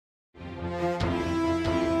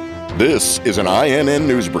This is an INN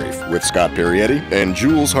News Brief with Scott Parietti and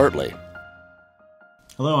Jules Hartley.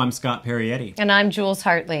 Hello, I'm Scott Parietti. And I'm Jules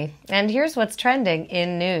Hartley. And here's what's trending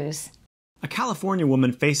in news. A California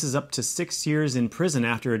woman faces up to 6 years in prison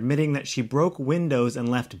after admitting that she broke windows and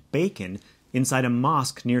left bacon inside a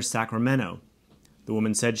mosque near Sacramento. The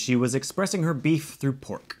woman said she was expressing her beef through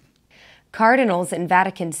pork. Cardinals in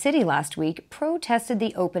Vatican City last week protested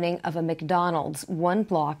the opening of a McDonald's 1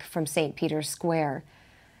 block from St. Peter's Square.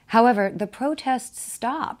 However, the protests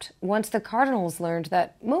stopped once the Cardinals learned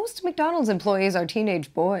that most McDonald's employees are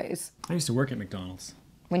teenage boys. I used to work at McDonald's.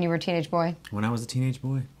 When you were a teenage boy? When I was a teenage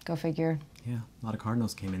boy. Go figure. Yeah, a lot of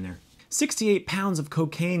Cardinals came in there. 68 pounds of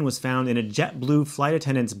cocaine was found in a JetBlue flight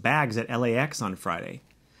attendant's bags at LAX on Friday.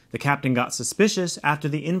 The captain got suspicious after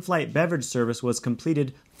the in-flight beverage service was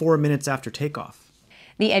completed 4 minutes after takeoff.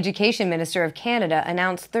 The Education Minister of Canada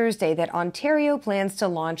announced Thursday that Ontario plans to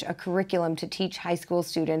launch a curriculum to teach high school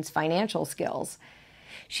students financial skills.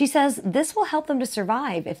 She says this will help them to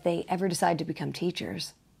survive if they ever decide to become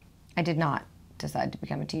teachers. I did not decide to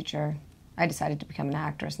become a teacher. I decided to become an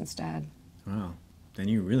actress instead. Wow, then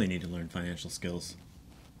you really need to learn financial skills.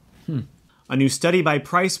 A new study by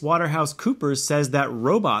PricewaterhouseCoopers says that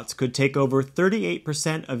robots could take over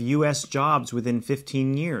 38% of U.S. jobs within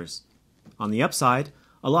 15 years. On the upside,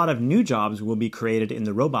 a lot of new jobs will be created in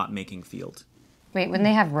the robot-making field. Wait, when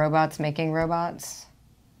they have robots making robots?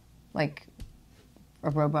 Like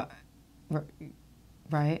a robot,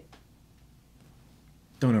 right?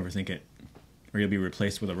 Don't overthink it, or you'll be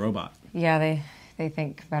replaced with a robot. Yeah, they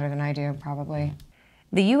think better than I do, probably.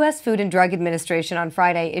 The U.S. Food and Drug Administration on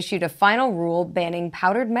Friday issued a final rule banning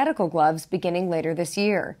powdered medical gloves beginning later this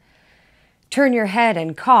year. Turn your head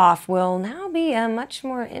and cough will now be a much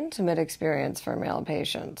more intimate experience for male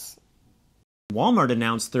patients. Walmart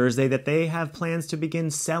announced Thursday that they have plans to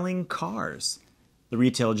begin selling cars. The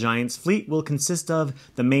retail giant's fleet will consist of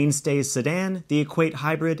the Mainstay sedan, the Equate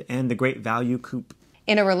hybrid, and the Great Value coupe.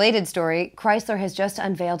 In a related story, Chrysler has just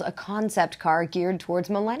unveiled a concept car geared towards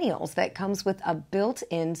millennials that comes with a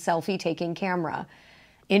built-in selfie-taking camera.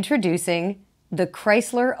 Introducing the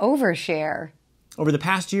Chrysler Overshare. Over the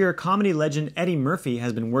past year, comedy legend Eddie Murphy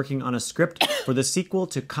has been working on a script for the sequel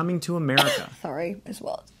to Coming to America. Sorry, as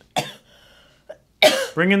well.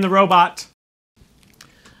 Bring in the robot.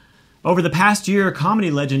 Over the past year,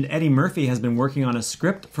 comedy legend Eddie Murphy has been working on a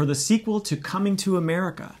script for the sequel to Coming to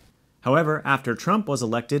America. However, after Trump was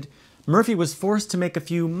elected, Murphy was forced to make a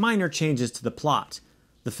few minor changes to the plot.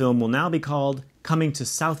 The film will now be called Coming to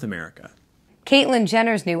South America. Caitlyn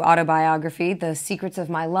Jenner's new autobiography, The Secrets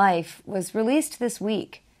of My Life, was released this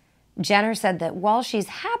week. Jenner said that while she's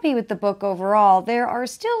happy with the book overall, there are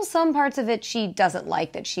still some parts of it she doesn't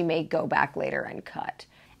like that she may go back later and cut.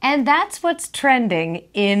 And that's what's trending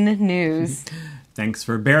in news. Thanks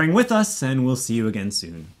for bearing with us, and we'll see you again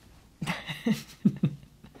soon.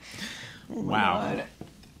 Wow.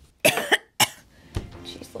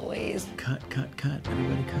 Jeez Louise. Cut,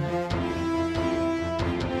 everybody cut.